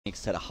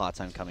Phoenix had a hard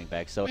time coming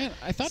back. So Man,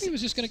 I thought he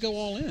was just going to go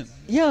all in.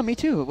 yeah, me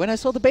too. When I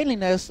saw the Baneling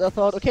nest, I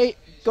thought, okay,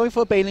 going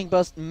for a Baneling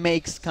bust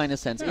makes kind of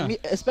sense. Yeah.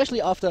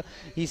 Especially after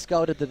he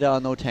scouted that there are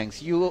no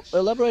tanks. You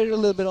elaborated a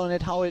little bit on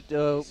it, how it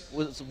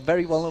was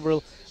very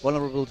vulnerable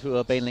to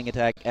a Baneling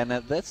attack, and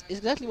that's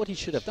exactly what he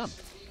should have done.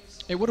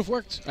 It would have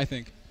worked, I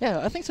think. Yeah,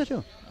 I think so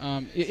too.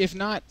 If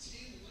not...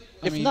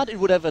 If not, it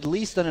would have at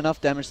least done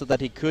enough damage so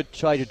that he could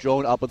try to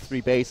drone up on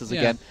 3 bases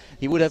again.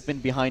 He would have been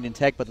behind in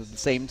tech, but at the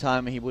same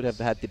time, he would have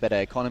had the better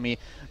economy.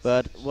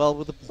 But, well,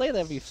 with the play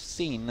that we've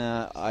seen,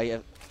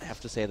 I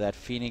have to say that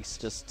Phoenix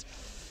just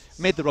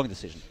made the wrong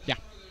decision. Yeah.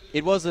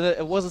 It was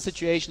a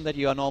situation that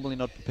you are normally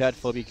not prepared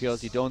for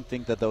because you don't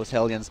think that those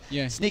Hellions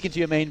sneak into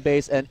your main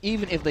base, and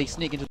even if they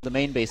sneak into the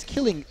main base,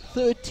 killing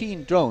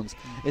 13 drones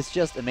is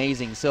just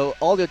amazing. So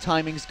all your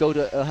timings go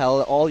to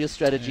hell, all your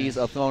strategies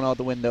are thrown out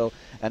the window,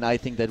 and I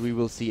think that we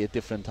will see a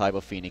different type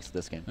of Phoenix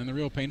this game. And the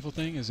real painful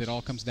thing is it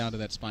all comes down to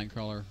that spine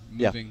crawler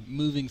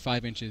moving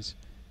 5 inches.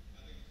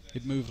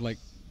 It moved like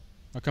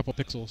a couple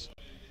pixels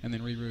and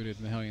then rerouted,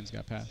 and the Hellions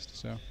got past.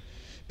 So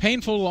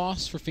painful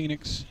loss for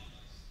Phoenix.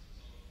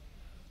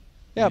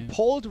 Yeah,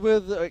 Polt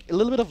with a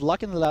little bit of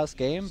luck in the last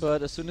game,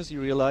 but as soon as he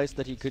realized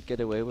that he could get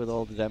away with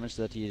all the damage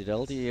that he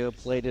dealt, he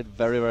played it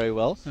very, very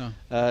well. Oh.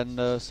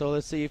 And so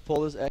let's see if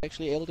Polt is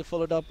actually able to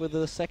follow it up with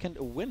a second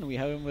win. We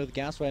have him with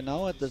Gas right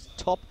now at the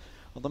top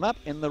of the map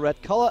in the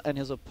red color, and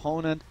his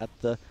opponent at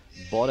the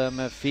bottom.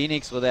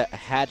 Phoenix with a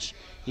hatch.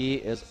 He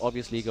is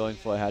obviously going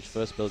for a hatch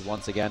first build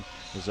once again.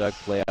 The Zerg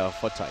player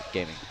for Type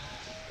Gaming.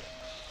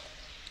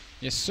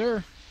 Yes,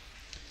 sir.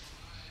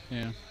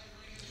 Yeah.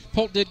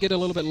 Polt did get a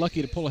little bit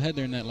lucky to pull ahead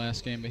there in that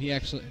last game, but he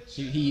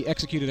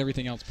executed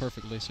everything else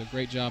perfectly. So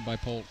great job by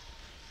Polt.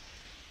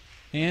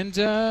 And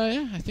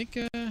yeah, I think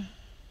I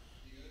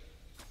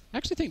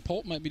actually think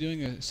Polt might be doing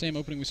the same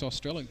opening we saw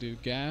Strelic do: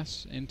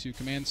 gas into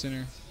command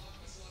center,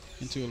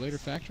 into a later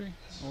factory,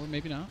 or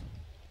maybe not.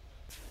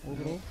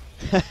 Orbital.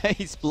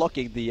 He's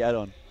blocking the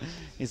add-on.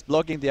 He's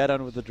blocking the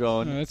add-on with the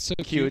drone. Oh, that's so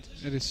cute.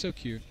 It is so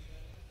cute.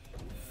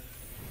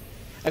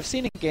 I've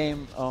seen a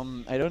game,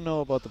 I don't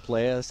know about the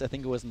players, I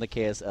think it was in the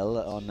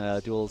KSL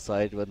on dual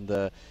side when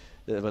the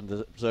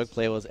Zerg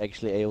player was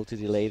actually able to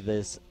delay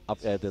this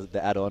the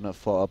add-on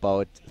for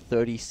about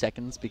 30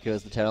 seconds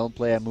because the Talon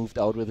player moved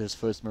out with his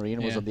first Marine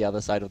and was on the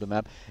other side of the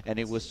map, and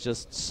it was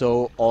just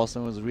so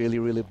awesome. It was really,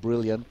 really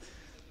brilliant.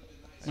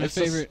 My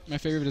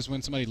favorite is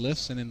when somebody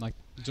lifts and then like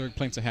Zerg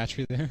plants a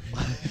hatchery there.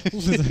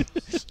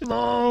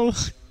 No.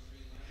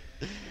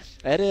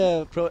 I had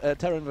a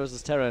Terran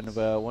versus Terran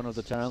where one of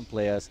the Terran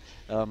players,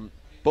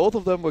 both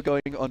of them were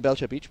going on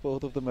Belcher Beach,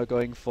 both of them were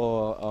going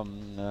for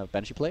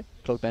Banshee play,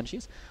 cloaked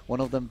Banshees.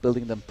 One of them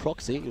building them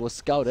proxy, it was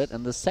scouted,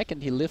 and the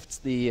second he lifts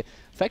the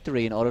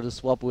factory in order to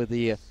swap with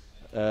the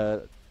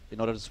with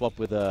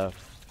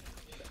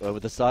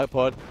the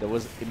starport, there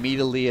was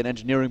immediately an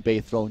engineering bay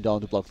thrown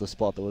down to block the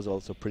spot. That was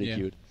also pretty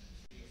cute.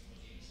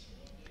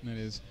 That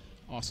is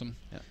awesome.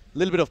 Yeah. A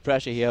little bit of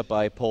pressure here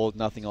by Polt,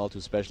 nothing all too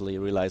special. He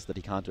realized that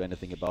he can't do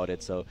anything about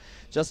it, so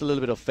just a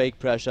little bit of fake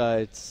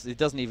pressure. It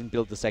doesn't even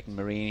build the second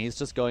Marine. He's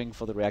just going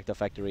for the reactor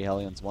factory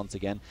Hellions once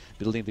again,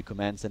 building the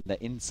command center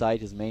inside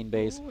his main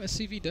base. Oh,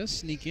 SCV does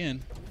sneak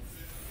in,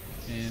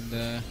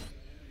 and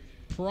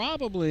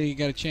probably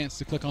got a chance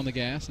to click on the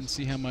gas and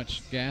see how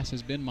much gas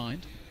has been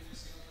mined.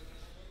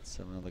 Let's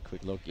have another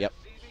quick look. Yep.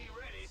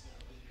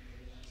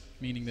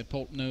 Meaning that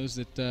Polt knows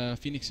that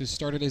Phoenix has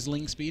started his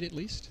Ling speed at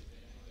least.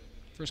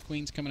 First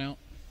Queen's coming out.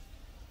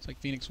 Looks like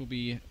Phoenix will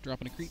be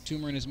dropping a creep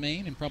tumor in his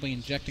main and probably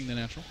injecting the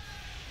natural.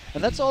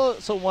 And that's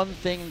also one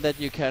thing that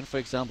you can, for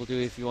example, do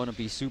if you want to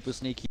be super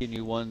sneaky and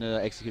you want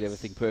to execute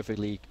everything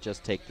perfectly,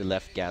 just take the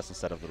left gas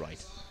instead of the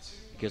right.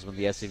 Because when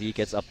the SCV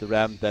gets up the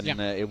ramp, then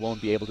it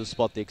won't be able to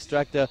spot the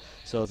extractor,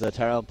 so the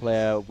Terran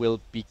player will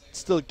be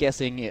still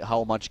guessing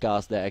how much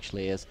gas there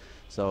actually is.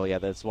 So yeah,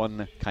 that's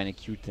one kind of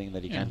cute thing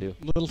that you can do.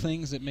 Little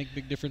things that make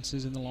big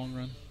differences in the long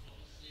run.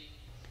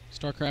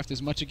 StarCraft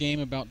is much a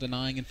game about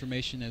denying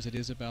information as it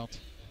is about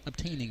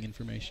obtaining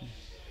information.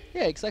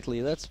 Yeah,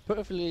 exactly. That's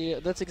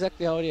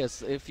exactly how it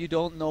is. If you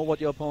don't know what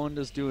your opponent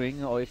is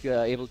doing, or if you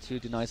are able to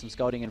deny some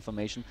scouting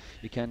information,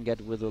 you can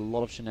get with a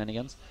lot of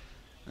shenanigans.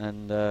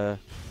 And there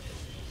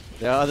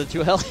are the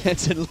two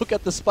Hellions, and look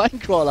at the spine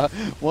crawler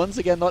once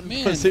again not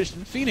in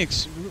position.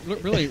 Phoenix,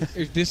 really,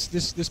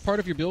 this part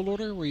of your build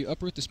order where you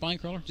uproot the spine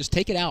crawler, just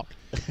take it out.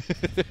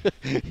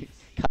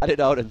 Cut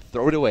it out and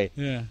throw it away.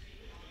 Yeah.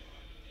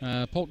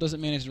 Polt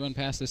doesn't manage to run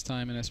past this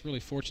time, and that's really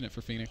fortunate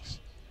for Phoenix.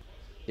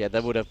 Yeah,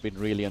 that would have been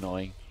really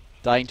annoying.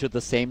 Dying to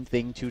the same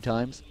thing 2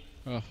 times.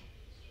 Oh.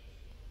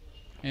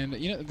 And,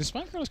 you know, the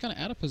spine crawler is kind of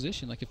out of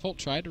position. Like, if Polt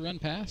tried to run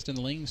past and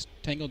the Lings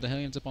tangled the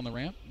Hellions up on the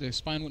ramp, the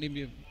spine wouldn't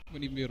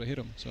even be able to hit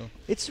him. So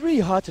it's really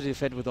hard to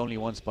defend with only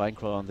one spine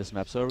crawler on this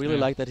map, so I really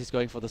like that he's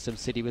going for the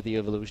SimCity with the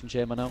evolution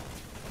chamber now.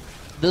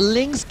 The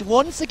Lynx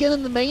once again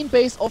in the main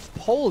base of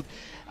Polt.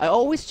 I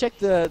always check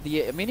the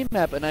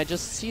minimap and I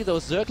just see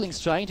those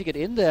Zerglings trying to get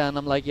in there, and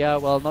I'm like, yeah,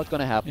 well, not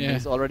gonna happen. Yeah.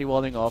 He's already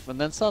walling off, and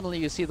then suddenly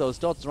you see those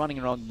dots running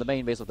around the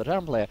main base of the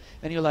Terran player,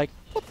 and you're like,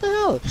 what the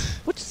hell?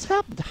 What just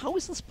happened? How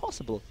is this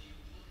possible?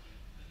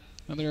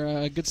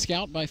 Another good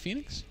scout by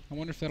Phoenix. I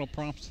wonder if that'll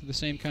prompt the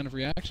same kind of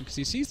reaction, because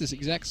he sees this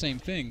exact same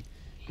thing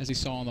as he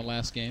saw in the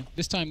last game.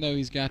 This time, though,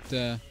 he's got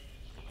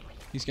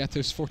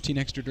those 14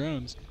 extra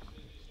drones.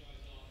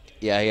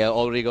 Yeah, he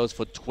already goes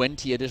for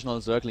 20 additional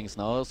Zerglings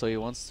now, so he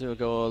wants to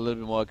go a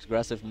little bit more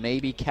aggressive,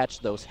 maybe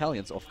catch those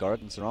Hellions off guard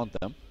and surround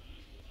them.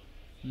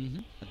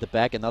 At the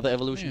back, another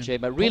evolution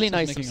chamber. Really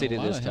nice to see it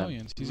this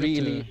time. He's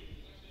really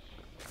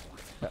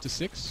up to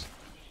 6.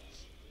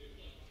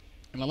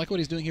 And I like what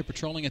he's doing here,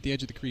 patrolling at the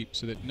edge of the creep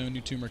so that no new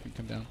tumor can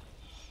come down.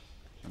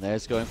 And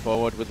there's going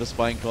forward with the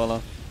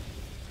Spinecrawler.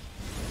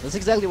 That's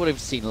exactly what we've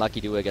seen Lucky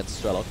do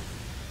against Strelok.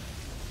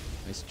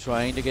 He's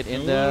trying to get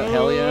in there.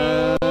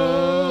 Hellion.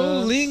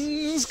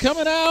 Lings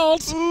coming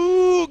out.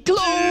 Ooh,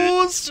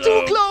 close!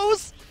 Too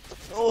close!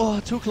 Oh,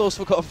 too close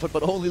for comfort,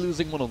 but only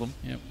losing one of them.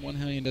 Yep, one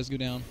Hellion does go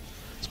down.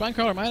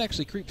 Spinecrawler might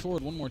actually creep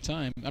forward one more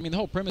time. I mean, the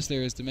whole premise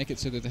there is to make it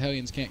so that the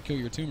Hellions can't kill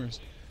your tumors.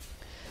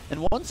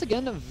 And once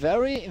again, a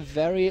very,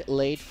 very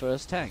late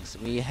first tanks.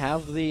 We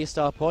have the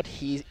Starport.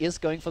 He is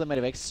going for the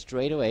Medivac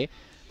straight away.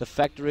 The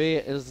factory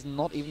is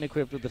not even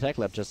equipped with the Tech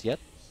Lab just yet.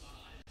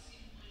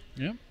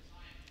 Yep.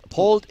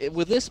 Polt,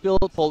 with this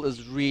build, Polt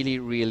is really,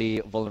 really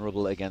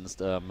vulnerable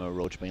against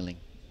Roach mainling.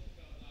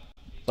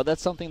 But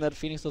that's something that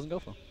Phoenix doesn't go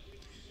for.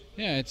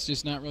 Yeah, it's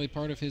just not really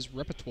part of his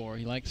repertoire.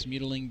 He likes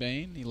Mutiling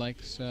Bane. He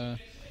likes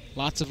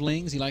lots of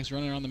Lings. He likes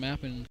running around the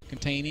map and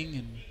containing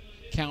and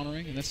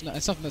countering, and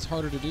that's something that's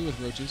harder to do with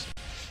Roaches.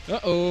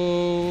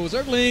 Uh-oh,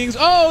 Zerglings!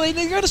 Oh,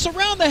 they're going to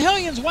surround the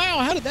Hellions! Wow,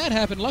 how did that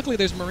happen? Luckily,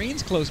 there's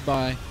Marines close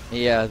by.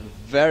 Yeah,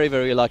 very,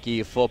 very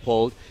lucky for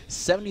Polt.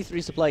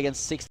 73 supply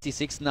against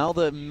 66. Now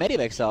the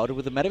Medivac's out.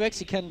 With the Medivac's,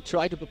 he can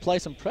try to apply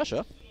some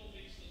pressure.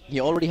 He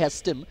already has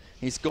Stim.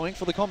 He's going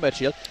for the combat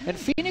shield. And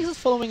Phoenix is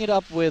following it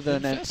up with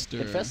an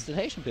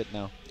infestation pit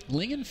now.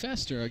 Ling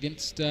Infestor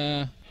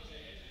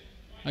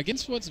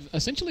against what's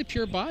essentially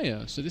pure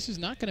bio. So this is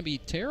not going to be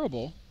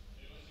terrible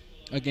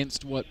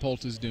against what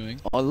Polt is doing.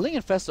 Ling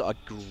and Fester are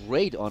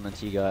great on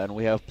Antigua, and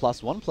we have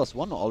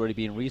 +1/+1 already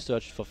being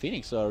researched for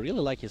Phoenix, so I really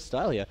like his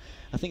style here.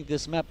 I think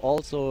this map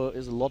also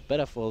is a lot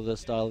better for the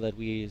style that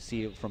we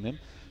see from him.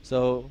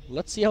 So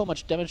let's see how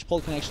much damage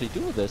Polt can actually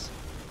do with this.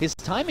 His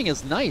timing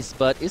is nice,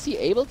 but is he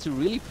able to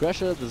really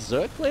pressure the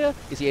Zerg player?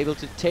 Is he able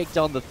to take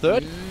down the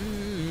third?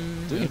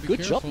 Doing a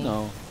good job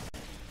now.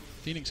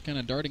 Phoenix kind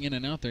of darting in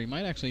and out there. He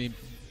might actually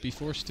be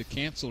forced to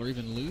cancel or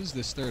even lose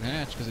this third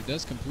hatch because it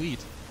does complete.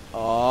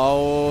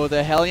 Oh,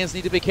 the Hellions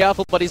need to be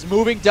careful, but he's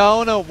moving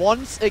down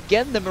once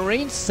again. The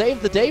Marines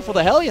save the day for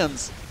the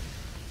Hellions.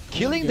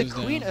 Killing the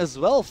Queen as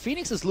well.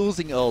 Phoenix is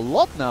losing a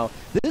lot now.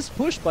 This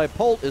push by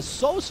Polt is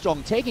so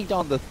strong, taking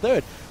down the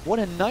third. What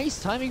a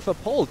nice timing for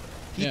Polt.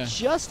 He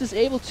just is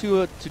able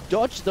to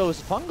dodge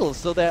those fungals,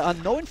 so there are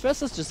no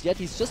infestors just yet.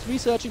 He's just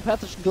researching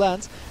pathogen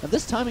glands, and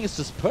this timing is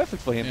just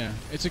perfect for him. Yeah,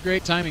 it's a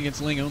great timing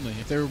against Ling only.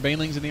 If there were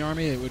Banelings in the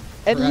army, it would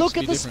And look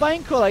at the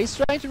different. Spinecrawler. He's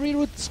trying to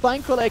reroute the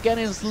Spinecrawler again,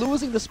 and is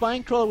losing the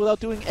Spinecrawler without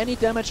doing any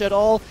damage at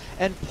all.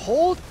 And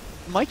Polt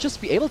might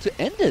just be able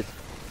to end it.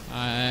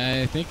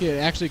 I think it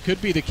actually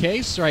could be the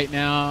case right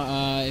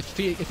now. If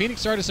Phoenix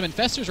started some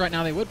infestors right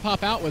now, they would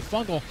pop out with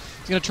Fungal.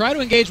 He's going to try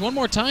to engage one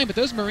more time, but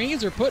those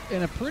Marines are put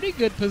in a pretty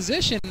good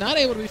position, not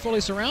able to be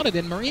fully surrounded,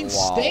 and Marines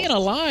staying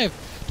alive.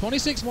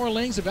 26 more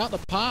Lings about to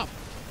pop,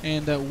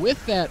 and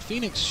with that,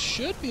 Phoenix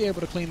should be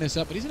able to clean this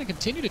up, but he's going to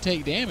continue to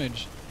take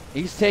damage.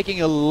 He's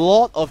taking a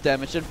lot of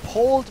damage, and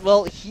Polt,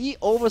 well, he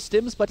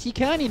overstims, but he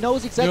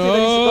knows exactly that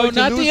he's going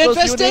to lose those units. No, not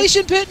the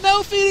infestation pit!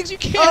 No, Phoenix, you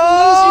can't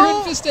lose your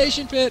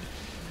infestation pit!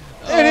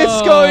 And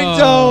it's going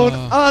down.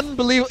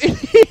 Unbelievable.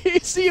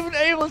 He's even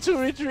able to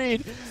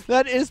retreat.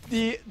 That is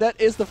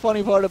the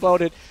funny part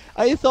about it.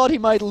 I thought he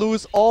might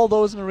lose all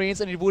those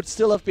Marines and it would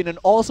still have been an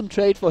awesome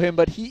trade for him,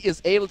 but he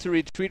is able to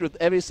retreat with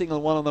every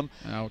single one of them.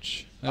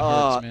 Ouch. That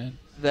hurts, man.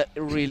 That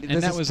really,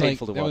 and this is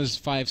painful to watch. That was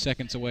 5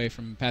 seconds away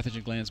from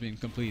pathogen glands being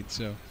complete,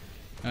 so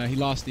he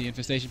lost the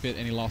infestation pit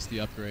and he lost the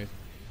upgrade.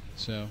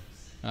 So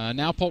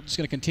now Polt is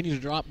going to continue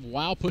to drop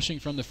while pushing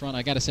from the front.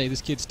 I got to say,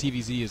 this kid's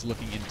TVZ is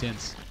looking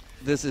intense.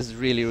 This is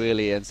really,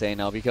 really insane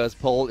now because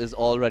Polt is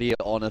already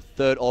on a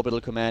 3rd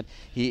orbital command.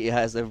 He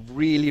has a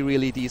really,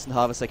 really decent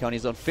harvester count.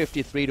 He's on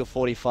 53 to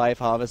 45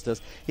 harvesters.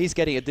 He's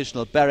getting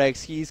additional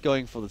barracks. He's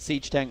going for the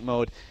siege tank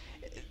mode.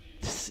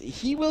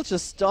 He will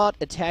just start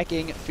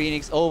attacking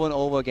Phoenix over and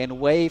over again,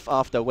 wave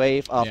after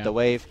wave after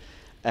wave.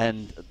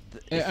 And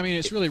I mean,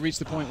 it's really reached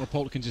the point where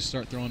Polt can just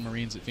start throwing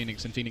Marines at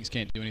Phoenix, and Phoenix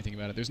can't do anything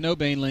about it. There's no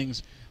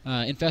Banelings.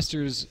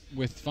 Infestors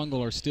with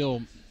Fungal are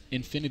still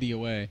infinity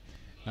away.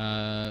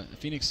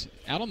 Phoenix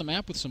out on the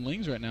map with some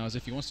Lings right now as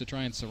if he wants to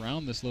try and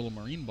surround this little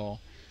Marine ball.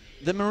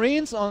 The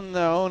Marines on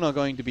their own are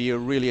going to be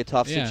a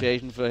tough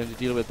situation for him to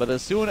deal with, but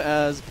as soon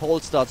as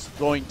Polt starts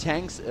throwing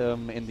tanks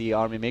in the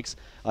army mix,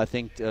 I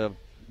think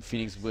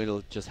Phoenix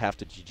will just have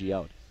to GG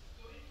out.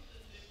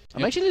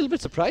 I'm actually a little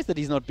bit surprised that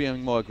he's not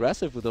being more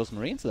aggressive with those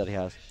Marines that he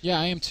has. Yeah,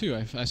 I am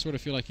too. I sort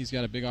of feel like he's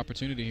got a big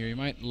opportunity here. He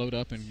might load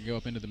up and go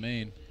up into the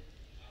main.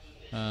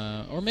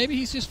 Or maybe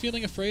he's just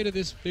feeling afraid of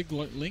this big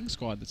Ling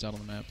squad that's out on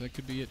the map. That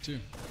could be it too.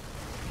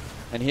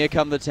 And here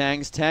come the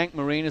tanks. Tank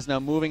Marine is now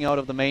moving out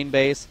of the main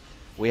base.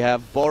 We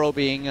have Boro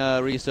being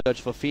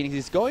researched for Phoenix.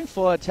 He's going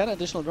for 10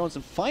 additional drones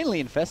and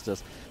finally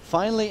Infestors.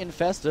 Finally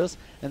Infestors,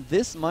 and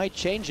this might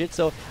change it.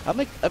 So,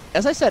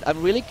 as I said,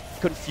 I'm really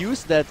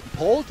confused that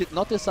Polt did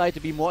not decide to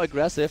be more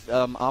aggressive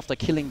after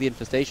killing the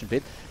infestation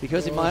pit,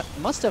 because he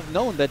must have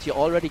known that he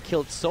already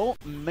killed so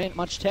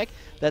much tech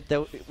that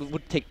it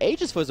would take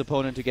ages for his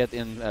opponent to get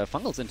in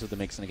Fungals into the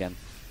mix again.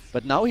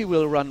 But now he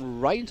will run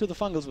right into the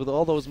Fungals with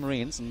all those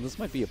Marines, and this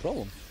might be a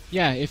problem.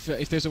 Yeah, if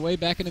there's a way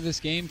back into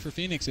this game for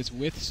Phoenix, it's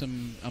with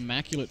some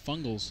immaculate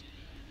Fungals.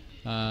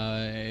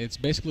 It's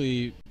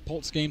basically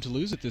Polt's game to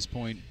lose at this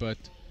point, but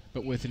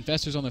with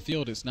Infestors on the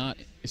field, it's not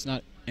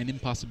an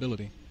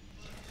impossibility.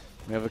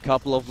 We have a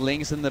couple of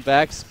Lings in the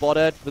back,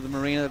 spotted with the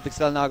Marine at the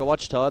Xelnaga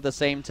Watchtower. At the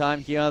same time,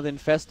 here are the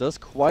Infestors,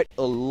 quite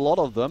a lot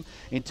of them.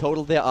 In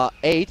total, there are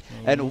 8.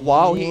 And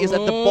wow, he is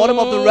at the bottom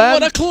of the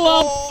ramp. What a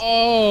clump!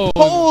 Oh,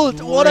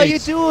 Polt, what are you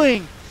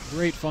doing?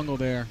 Great fungal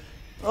there.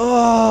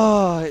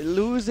 Oh,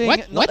 losing.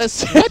 What? Not What? a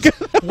second.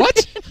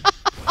 What?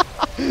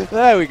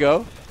 There we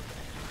go.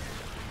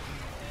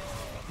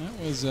 That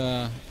was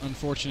an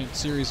unfortunate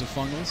series of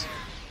fungals.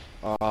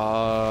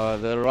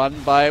 The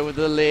run by with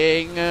the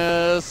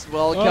Lingers.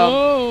 Welcome.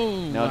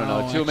 Oh,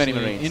 No. Too many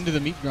Marines. Into the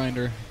meat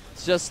grinder.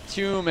 It's just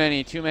too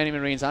many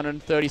Marines.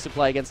 130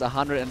 supply against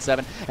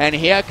 107. And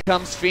here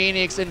comes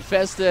Phoenix,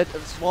 infested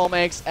Swarm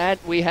Eggs, and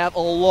we have a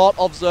lot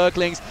of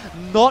Zerglings.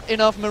 Not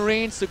enough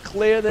Marines to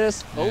clear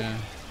this. Yeah. Oh,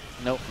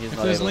 no, he's if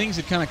not those able. Lings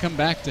had kind of come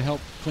back to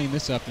help clean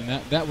this up,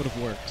 then that would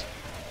have worked.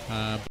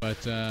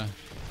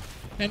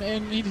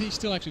 And he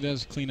still actually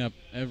does clean up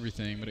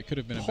everything, but it could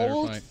have been a better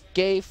Polt fight.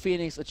 gave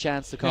Phoenix a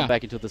chance to come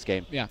back into this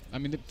game. Yeah, I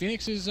mean,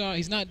 Phoenix is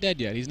he's not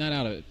dead yet. He's not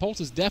out of it. Polt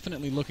is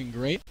definitely looking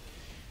great.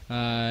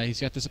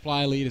 He's got the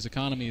supply lead. His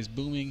economy is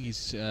booming.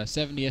 He's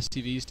 70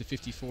 STVs to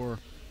 54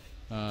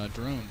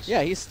 drones.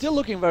 Yeah, he's still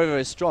looking very,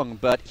 very strong,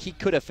 but he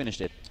could have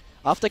finished it.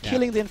 After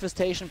killing the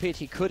infestation pit,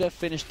 he could have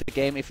finished the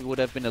game if he would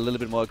have been a little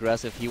bit more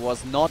aggressive. He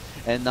was not,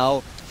 and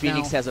now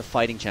Phoenix has a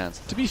fighting chance.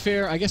 To be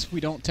fair, I guess we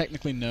don't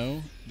technically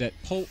know that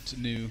Polt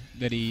knew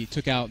that he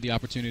took out the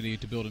opportunity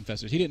to build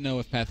Infestors. He didn't know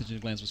if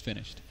Pathogen Glands was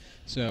finished.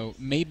 So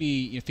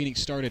maybe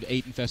Phoenix started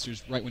 8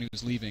 Infestors right when he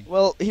was leaving.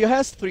 Well, he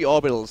has 3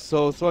 orbitals,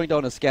 so throwing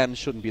down a scan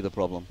shouldn't be the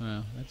problem.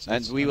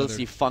 That's we will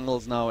see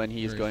Fungals now, and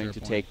he is going to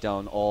point. take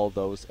down all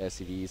those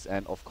SCVs,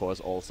 and of course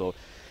also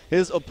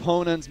his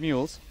opponent's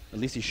mules. At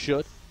least he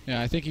should. Yeah,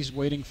 I think he's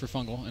waiting for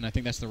Fungal, and I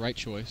think that's the right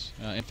choice.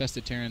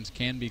 Infested Terrans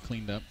can be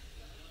cleaned up.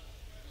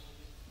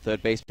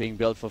 Third base being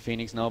built for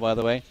Phoenix now, by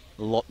the way.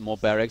 A lot more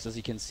barracks, as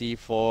you can see,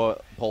 for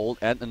Polt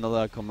and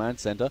another command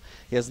center.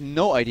 He has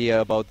no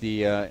idea about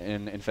the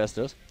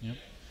Infestors. Yep.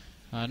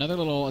 Another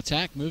little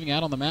attack moving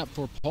out on the map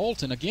for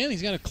Polt, and again,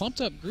 he's got a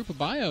clumped up group of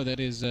bio that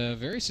is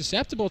very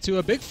susceptible to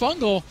a big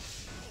Fungal.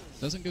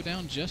 Doesn't go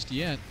down just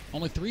yet.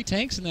 Only 3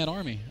 tanks in that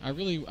army. I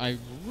really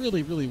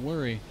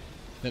worry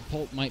that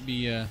Polt might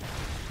be...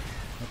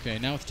 Okay,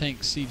 now with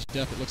tanks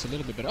sieged up, it looks a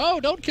little bit better.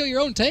 Oh, don't kill your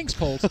own tanks,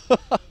 Polt.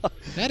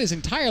 That is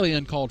entirely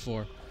uncalled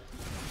for.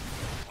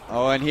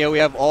 Oh, and here we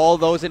have all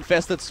those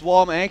infested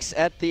Swarm Eggs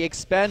at the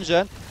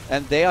expansion,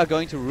 and they are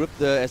going to rip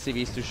the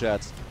SCVs to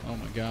shreds. Oh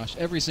my gosh,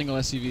 every single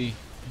SCV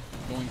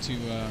going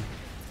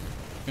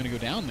to go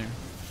down there.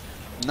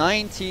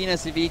 19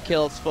 SCV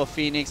kills for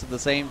Phoenix at the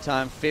same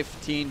time.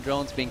 15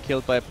 drones being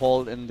killed by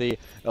Polt in the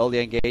early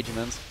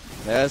engagements.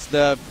 There's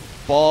the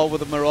ball with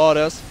the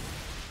Marauders.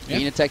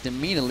 Being attacked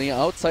immediately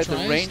outside the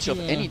range of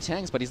any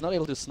tanks, but he's not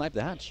able to snipe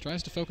the hatch.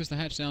 Tries to focus the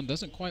hatch down,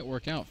 doesn't quite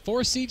work out.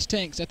 4 siege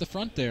tanks at the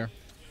front there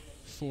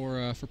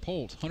for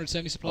Polt.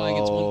 170 supply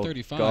against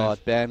 135. Oh God,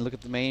 Ben, look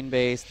at the main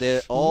base.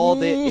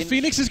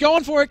 Phoenix is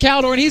going for it,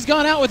 Khaldor, and he's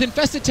gone out with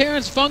infested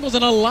Terrans, Fungals,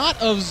 and a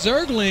lot of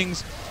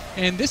Zerglings.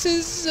 And this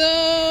is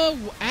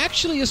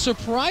actually a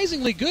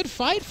surprisingly good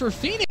fight for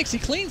Phoenix. He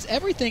cleans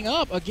everything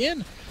up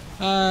again.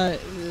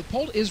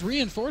 Polt is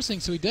reinforcing,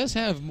 so he does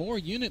have more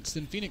units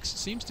than Phoenix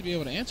seems to be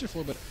able to answer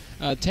for.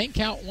 But tank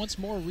count once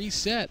more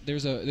reset.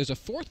 There's a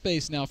 4th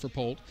base now for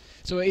Polt,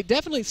 so it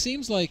definitely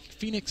seems like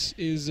Phoenix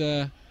is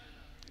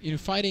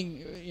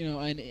fighting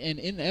an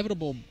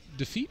inevitable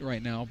defeat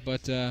right now.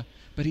 But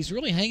he's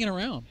really hanging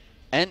around.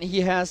 And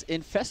he has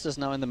Infestors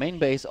now in the main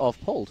base of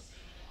Polt.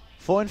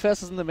 4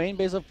 Infestors in the main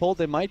base of Polt.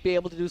 They might be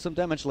able to do some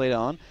damage later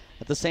on.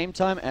 At the same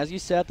time, as you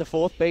said, the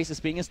 4th base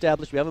is being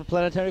established. We have a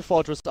planetary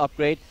fortress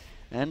upgrade.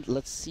 And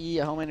let's see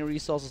how many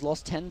resources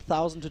lost.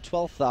 10,000 to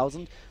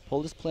 12,000.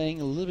 Polt is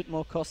playing a little bit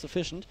more cost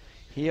efficient.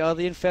 Here are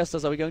the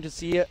Infestors. Are we going to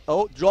see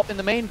drop in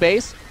the main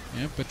base?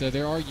 Yeah, but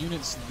there are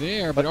units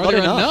there. But are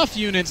there enough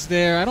units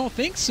there? I don't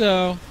think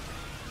so.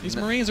 These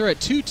Marines are at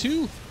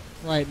 2-2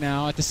 right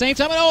now. At the same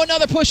time,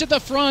 another push at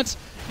the front.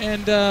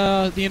 And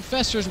the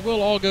Infestors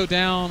will all go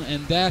down.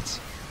 And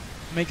that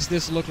makes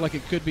this look like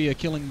it could be a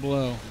killing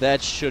blow.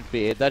 That should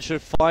be it. That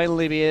should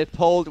finally be it.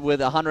 Polt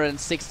with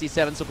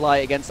 167 supply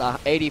against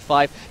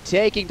 85,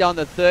 taking down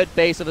the third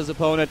base of his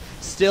opponent.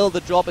 Still,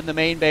 the drop in the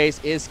main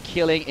base is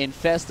killing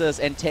Infestors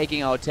and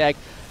taking out tech,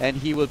 and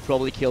he will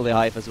probably kill the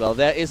Hive as well.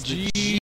 There is the